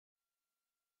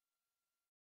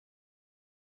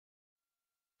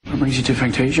brings you to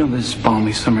Fantasia on this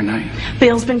balmy summer night?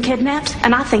 Bill's been kidnapped,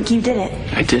 and I think you did it.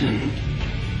 I didn't.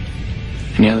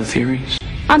 Any other theories?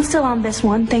 I'm still on this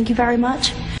one, thank you very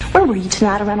much. Where were you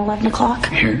tonight around 11 o'clock?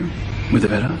 Here, with the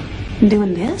bed up.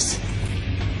 Doing this?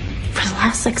 For the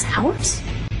last 6 hours?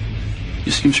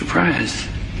 You seem surprised.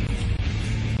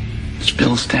 Is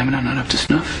Bill's stamina not up to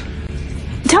snuff?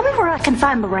 Tell me where I can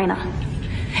find Lorena.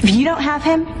 If you don't have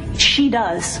him, she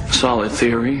does. Solid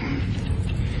theory.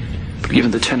 But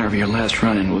given the tenor of your last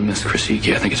run-in with Miss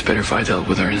Krasicki, I think it's better if I dealt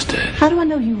with her instead. How do I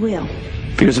know you will?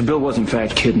 Because if Bill was in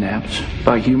fact kidnapped,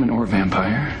 by human or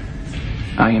vampire,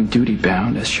 I am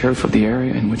duty-bound as sheriff of the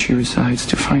area in which he resides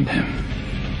to find him.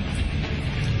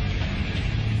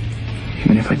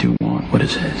 Even if I do want what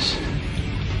is his.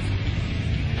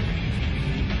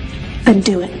 Then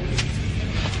do it.